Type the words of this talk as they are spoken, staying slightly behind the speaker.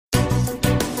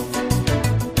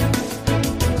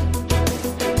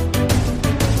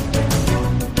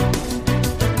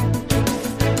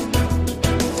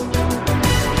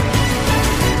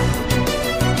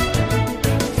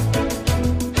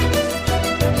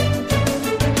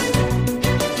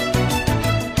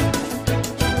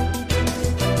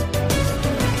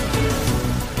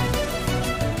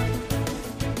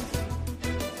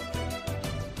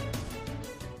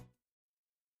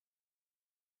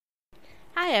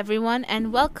everyone,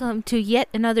 and welcome to yet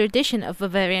another edition of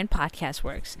Bavarian Podcast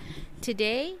Works.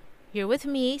 Today, you're with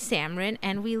me, Samrin,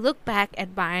 and we look back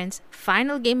at Bayern's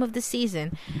final game of the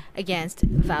season against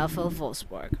VfL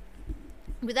Wolfsburg.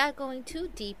 Without going too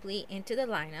deeply into the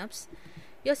lineups,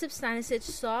 Josip Stanisic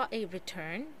saw a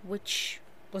return, which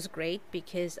was great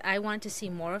because I wanted to see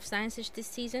more of Stanisic this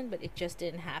season, but it just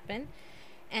didn't happen.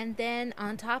 And then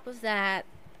on top of that,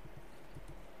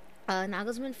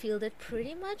 Nagelsmann fielded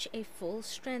pretty much a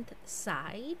full-strength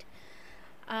side.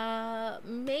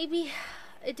 Maybe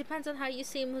it depends on how you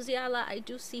see Musiala. I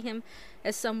do see him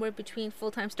as somewhere between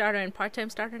full-time starter and part-time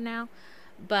starter now.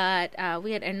 But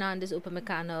we had Hernandez,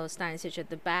 Upamecano, Stanisic at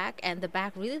the back, and the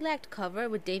back really lacked cover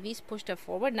with Davies pushed up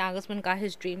forward. Nagelsmann got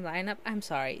his dream lineup. I'm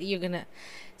sorry, you're going to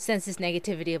sense this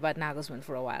negativity about Nagelsmann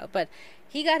for a while. But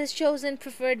he got his chosen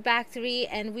preferred back three,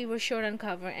 and we were short on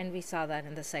cover, and we saw that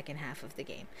in the second half of the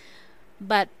game.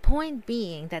 But point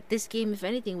being that this game, if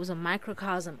anything, was a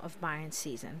microcosm of Bayern's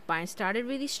season. Bayern started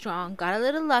really strong, got a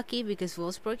little lucky because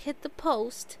Wolfsburg hit the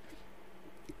post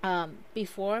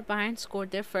before Bayern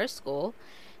scored their first goal,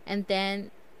 and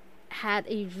then had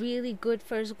a really good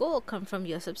first goal come from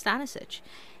Josip Stanisic.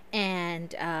 And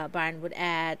Bayern would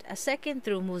add a second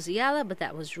through Musiala, but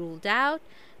that was ruled out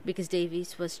because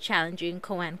Davies was challenging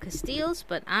Cohen Casteels.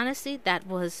 But honestly, that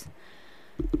was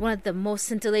one of the most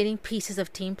scintillating pieces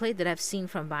of team play that I've seen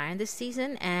from Bayern this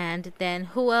season. And then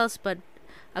who else but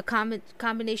a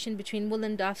combination between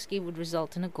Lewandowski would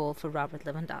result in a goal for Robert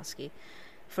Lewandowski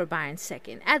for Bayern's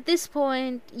second. At this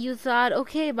point, you thought,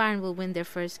 okay, Bayern will win their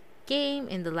first game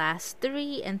in the last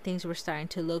three, and things were starting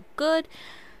to look good.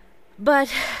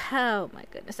 But, oh my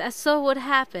goodness, as so would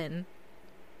happen,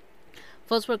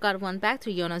 Wolfsburg got one back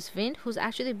to Jonas Wind, who's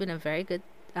actually been a very good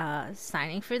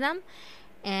signing for them.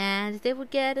 And they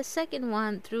would get a second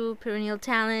one through perennial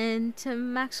talent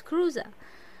Max Kruse.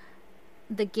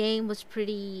 The game was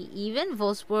pretty even.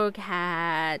 Wolfsburg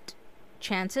had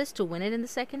chances to win it in the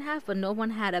second half, but no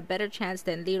one had a better chance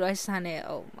than Leroy Sané.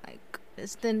 Oh my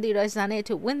goodness, than Leroy Sané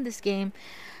to win this game.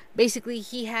 Basically,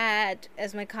 he had,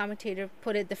 as my commentator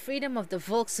put it, the freedom of the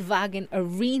Volkswagen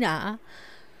Arena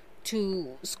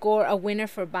to score a winner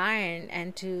for Bayern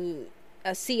and to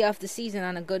see off the season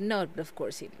on a good note, but of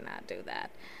course he did not do that.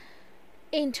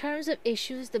 In terms of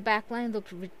issues, the backline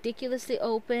looked ridiculously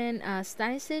open.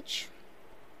 Stanisic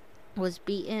was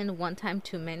beaten one time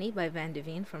too many by Van de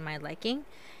Ven for my liking.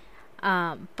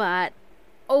 But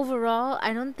overall,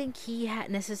 I don't think he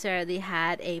had necessarily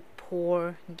had a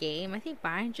poor game. I think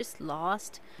Bayern just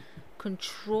lost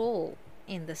control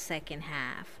in the second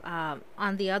half.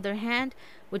 On the other hand,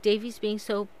 with Davies being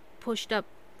so pushed up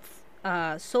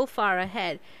so far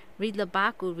ahead, Riedle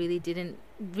Baku really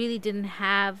didn't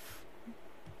have.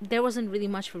 There wasn't really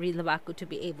much for Riedle Baku to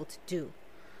be able to do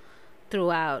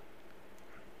throughout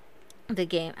the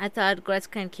game. I thought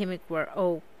Goretzka and Kimmich were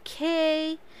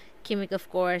okay. Kimmich, of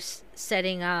course,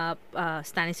 setting up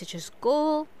Stanisic's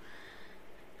goal.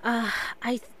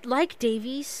 I like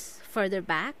Davies further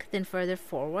back than further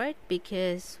forward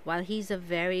because while he's a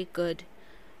very good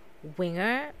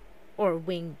winger or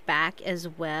wing back as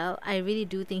well, I really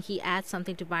do think he adds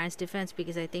something to Bayern's defense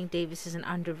because I think Davies is an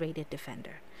underrated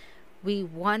defender. We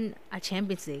won a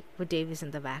Champions League with Davies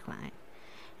in the back line.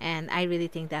 And I really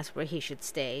think that's where he should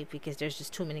stay because there's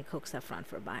just too many cooks up front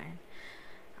for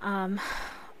Bayern.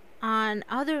 On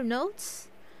other notes,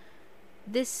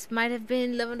 this might have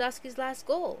been Lewandowski's last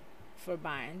goal for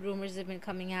Bayern. Rumors have been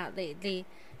coming out lately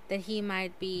that he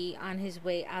might be on his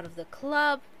way out of the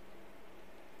club.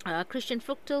 Christian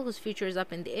Fuchtel, whose future is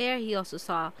up in the air, he also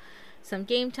saw some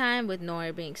game time with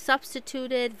Neuer being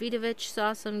substituted. Vidovic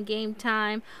saw some game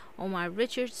time. Omar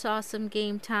Richards saw some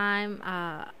game time.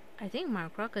 I think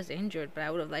Mark Roca's injured, but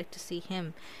I would have liked to see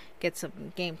him get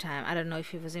some game time. I don't know if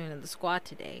he was even in the squad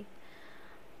today.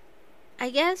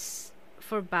 I guess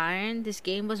for Bayern, this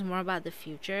game was more about the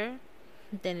future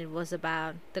than it was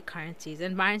about the current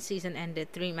season. Bayern's season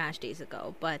ended 3 match days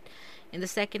ago, but in the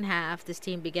second half, this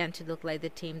team began to look like the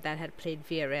team that had played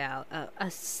Villarreal, a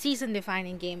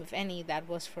season-defining game, if any, that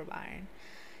was for Bayern.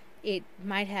 It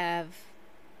might have.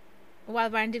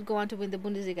 While Bayern did go on to win the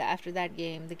Bundesliga after that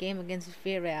game, the game against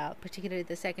Villarreal, particularly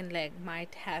the second leg,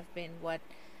 might have been what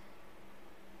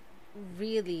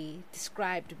really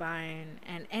described Bayern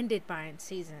and ended Bayern's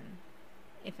season,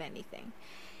 if anything.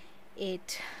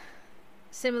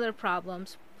 Similar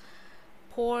problems,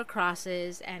 poor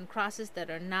crosses, and crosses that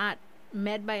are not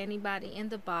met by anybody in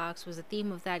the box was a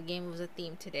theme of that game. It was a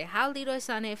theme today. How Leroy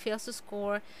Sané fails to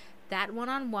score that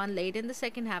one-on-one late in the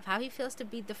second half, how he fails to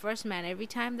beat the first man every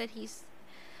time that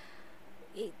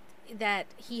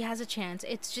he has a chance.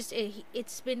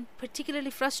 It's been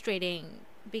particularly frustrating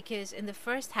because in the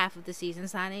first half of the season,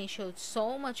 Sané showed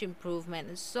so much improvement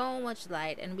and so much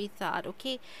light, and we thought,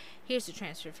 okay, here's the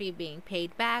transfer fee being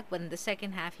paid back. But in the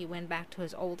second half, he went back to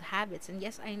his old habits. And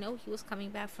yes, I know he was coming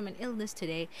back from an illness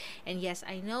today, and yes,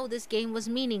 I know this game was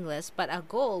meaningless, but a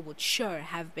goal would sure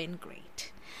have been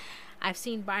great. I've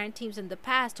seen Bayern teams in the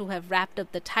past who have wrapped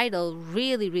up the title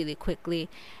really, really quickly,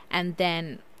 and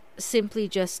then simply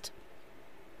just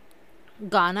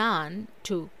gone on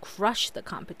to crush the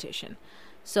competition.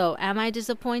 So am I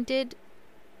disappointed?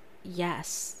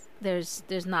 Yes.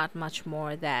 There's not much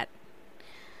more that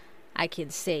I can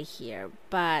say here,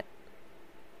 but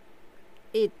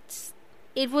it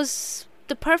was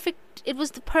the perfect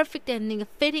ending, a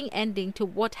fitting ending to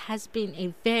what has been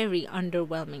a very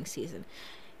underwhelming season.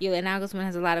 Julian Nagelsmann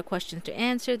has a lot of questions to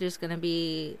answer. There's going to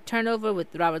be turnover with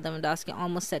Robert Lewandowski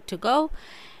almost set to go.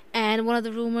 And one of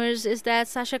the rumors is that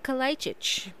Sasha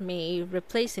Kalajdzic may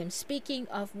replace him. Speaking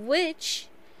of which,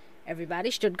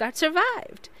 everybody, Stuttgart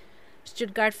survived.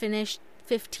 Stuttgart finished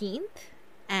 15th,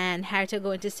 and Hertha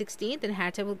go into 16th, and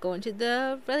Hertha will go into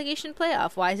the relegation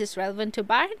playoff. Why is this relevant to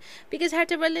Bayern? Because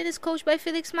Hertha Berlin is coached by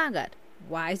Felix Magath.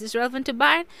 Why is this relevant to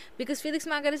Bayern? Because Felix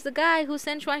Magath is the guy who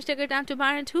sent Schweinsteiger down to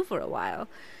Bayern 2 for a while.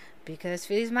 Because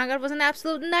Felix Magath was an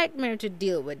absolute nightmare to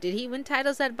deal with. Did he win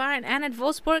titles at Bayern and at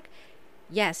Wolfsburg?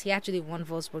 Yes, he actually won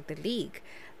Wolfsburg the league,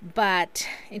 but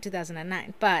in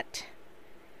 2009. But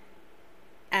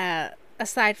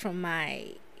aside from my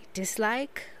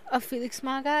dislike of Felix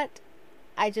Magath,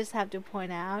 I just have to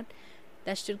point out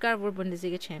that Stuttgart were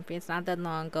Bundesliga champions not that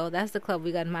long ago. That's the club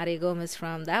we got Mario Gomez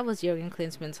from. That was Jurgen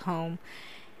Klinsmann's home,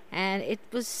 and it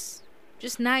was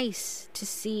just nice to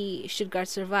see Stuttgart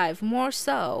survive. More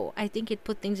so, I think it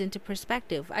put things into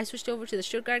perspective. I switched over to the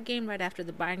Stuttgart game right after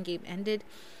the Bayern game ended,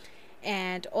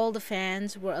 and all the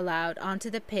fans were allowed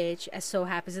onto the pitch, as so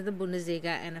happens in the Bundesliga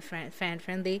and a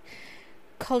fan-friendly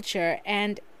culture,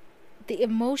 and the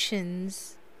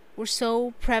emotions were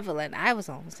so prevalent. I was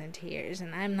almost in tears,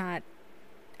 and I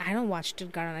don't watch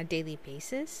Stuttgart on a daily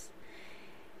basis.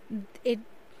 It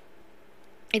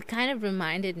kind of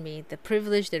reminded me the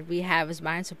privilege that we have as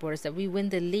Bayern supporters, that we win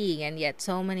the league, and yet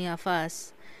so many of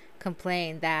us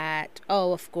complain that,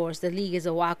 oh, of course, the league is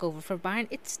a walkover for Bayern.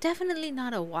 It's definitely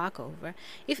not a walkover.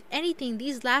 If anything,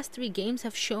 these last 3 games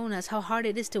have shown us how hard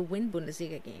it is to win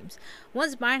Bundesliga games.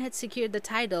 Once Bayern had secured the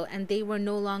title and they were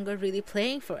no longer really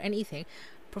playing for anything,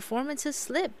 performances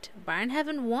slipped. Bayern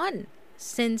haven't won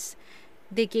since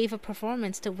they gave a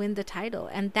performance to win the title,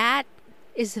 and that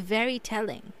is very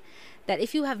telling. That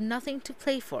if you have nothing to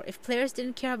play for, if players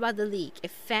didn't care about the league, if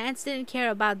fans didn't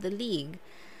care about the league,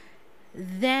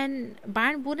 then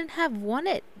Bayern wouldn't have won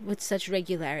it with such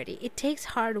regularity. It takes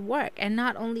hard work. And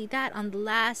not only that, on the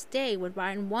last day when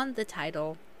Bayern won the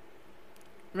title,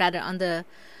 rather on the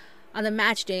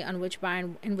match day in which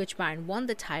Bayern won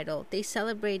the title, they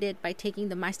celebrated by taking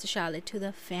the Meisterschale to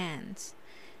the fans.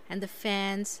 And the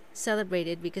fans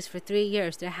celebrated because for 3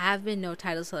 years there have been no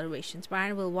title celebrations.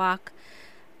 Bayern will walk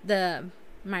the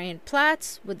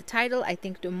Marienplatz with the title, I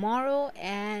think, tomorrow,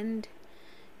 and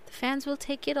the fans will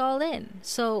take it all in.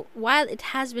 So while it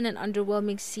has been an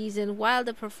underwhelming season, while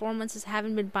the performances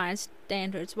haven't been Bayern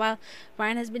standards, while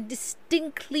Bayern has been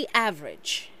distinctly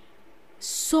average,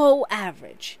 so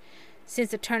average, since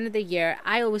the turn of the year,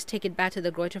 I always take it back to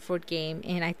the Greuther Fürth game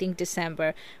in, I think,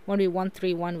 December, when we won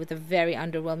 3-1 with a very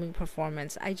underwhelming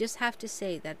performance. I just have to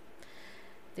say that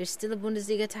there's still a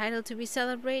Bundesliga title to be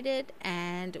celebrated,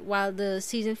 and while the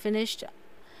season finished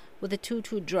with a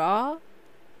 2-2 draw,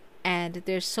 and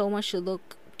there's so much to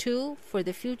look to for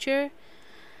the future,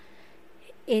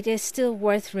 it is still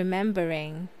worth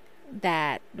remembering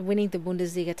that winning the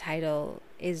Bundesliga title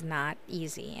is not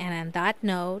easy. And on that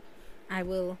note, I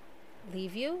will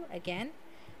leave you again.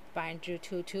 Bayern drew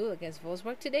 2-2 against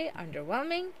Wolfsburg today.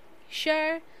 Underwhelming,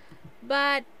 sure,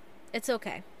 but it's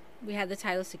okay. We had the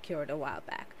title secured a while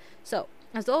back. So,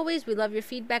 as always, we love your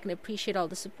feedback and appreciate all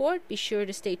the support. Be sure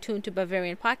to stay tuned to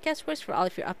Bavarian Podcast Works for all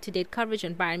of your up-to-date coverage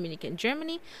on Bayern Munich and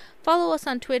Germany. Follow us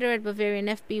on Twitter at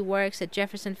BavarianFBWorks, at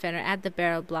Jefferson Fenner, at The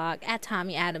Barrel Blog, at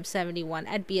TommyAdams71,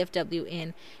 at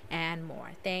BFWin, and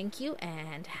more. Thank you,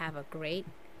 and have a great